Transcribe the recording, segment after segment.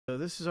So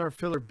this is our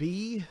filler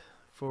B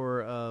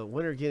for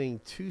winner getting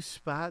 2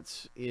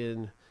 spots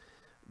in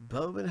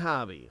Bowman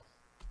Hobby.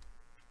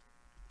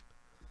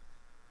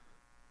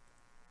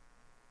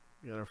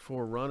 We got our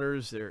 4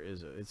 runners.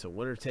 It's a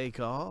winner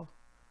take all.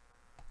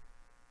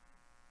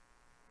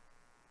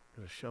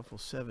 Gonna shuffle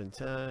 7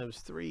 times.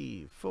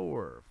 3,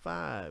 4,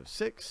 5,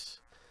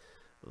 6.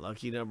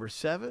 Lucky number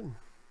 7.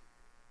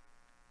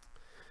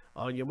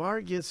 On your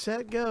mark, get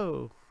set,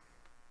 go.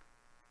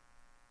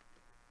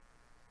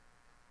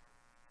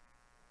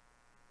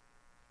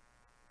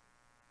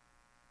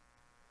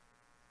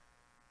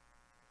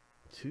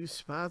 Two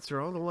spots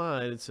are on the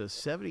line. It's a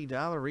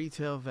 $70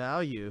 retail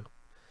value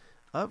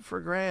up for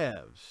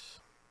grabs.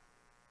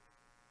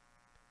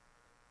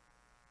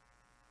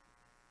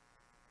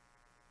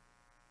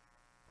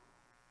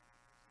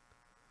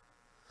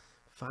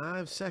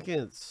 Five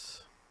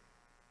seconds.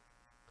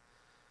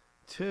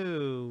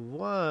 2,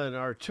 1.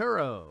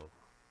 Arturo.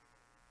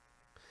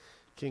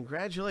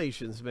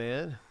 Congratulations,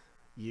 man.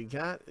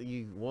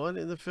 You won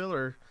in the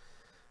filler.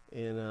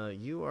 And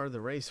you are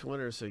the race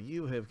winner, so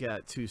you have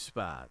got 2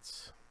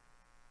 spots.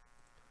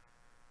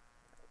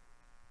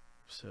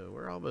 So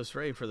we're almost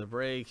ready for the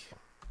break.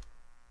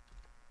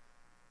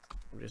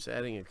 I'm just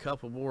adding a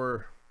couple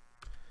more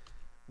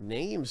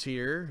names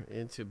here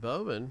into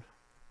Bowman.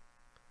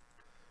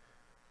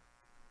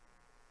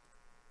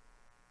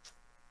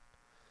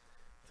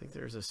 I think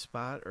there's a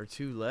spot or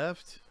 2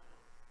 left.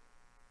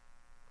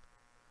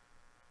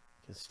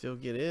 Can still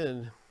get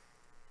in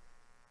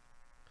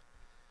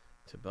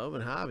to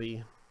Bowman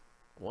Hobby.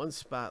 1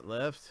 spot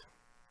left.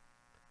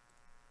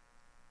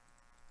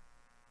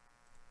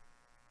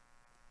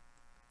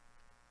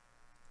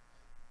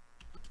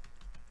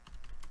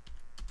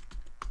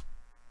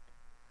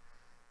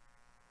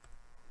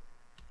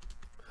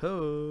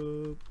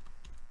 Hope.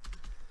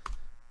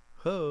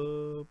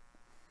 Hope.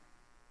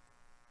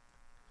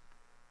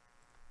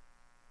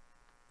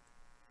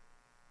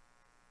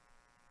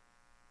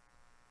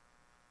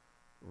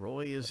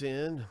 Roy is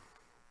in.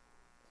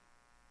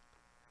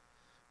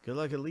 Good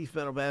luck at Leaf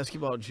Metal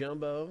Basketball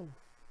Jumbo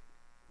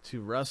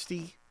to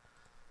Rusty.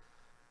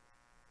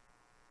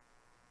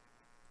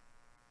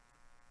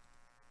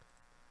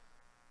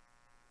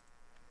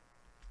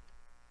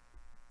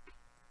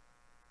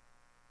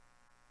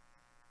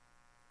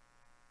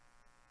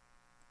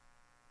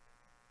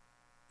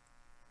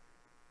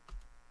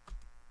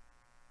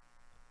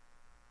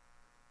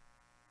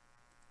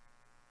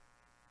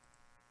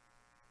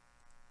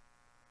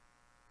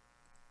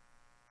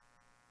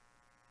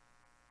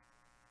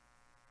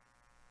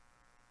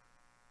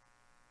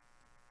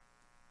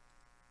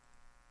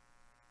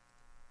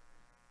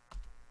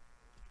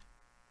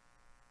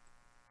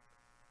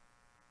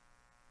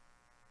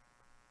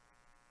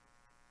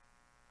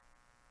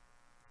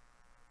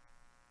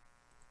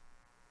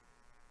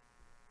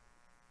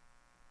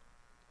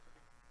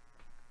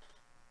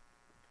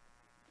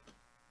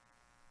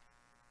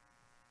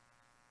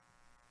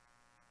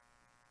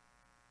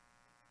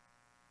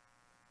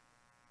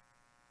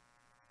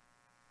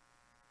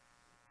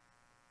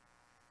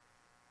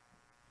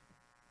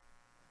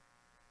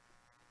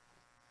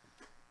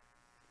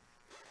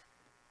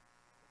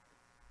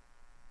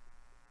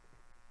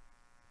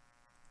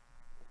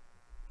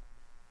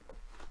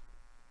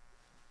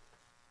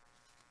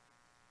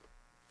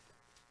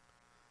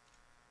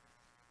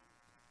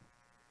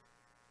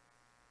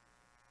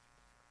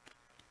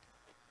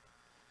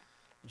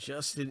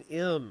 Justin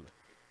M.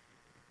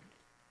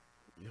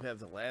 You have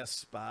the last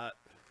spot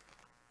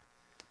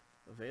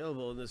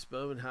available in this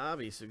Bowman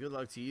Hobby, so good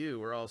luck to you.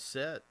 We're all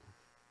set.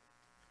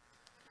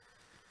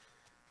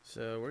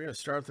 So we're going to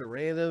start the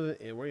random,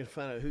 and we're going to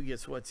find out who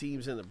gets what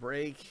teams in the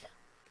break.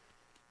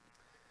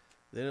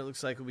 Then it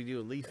looks like we'll be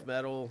doing Leaf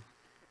Metal,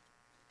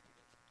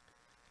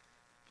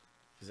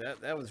 because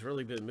that one's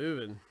really been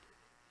moving.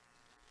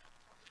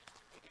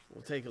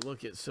 We'll take a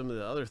look at some of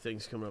the other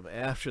things coming up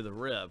after the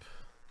rip.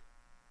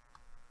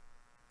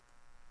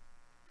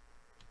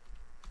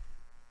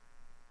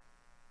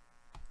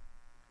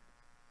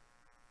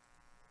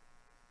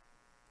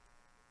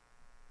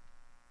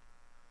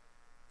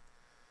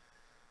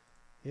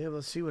 Yeah,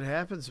 let's see what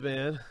happens,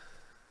 man.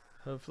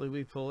 Hopefully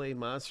we pull a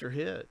monster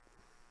hit.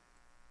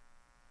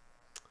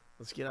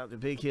 Let's get out to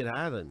Big Hit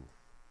Island.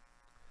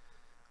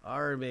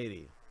 R,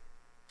 matey.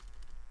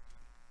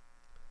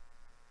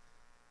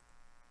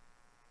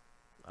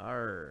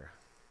 R.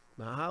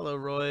 Mahalo,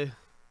 Roy.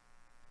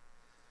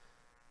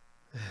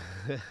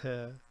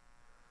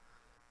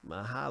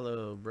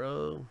 Mahalo,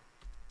 bro.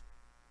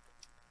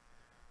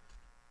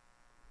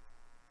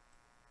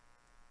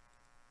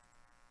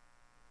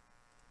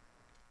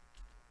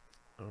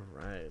 All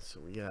right, so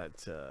we got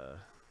the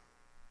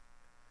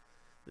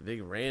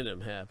big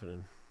random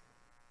happening.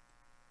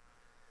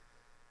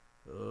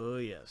 Oh,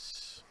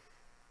 yes.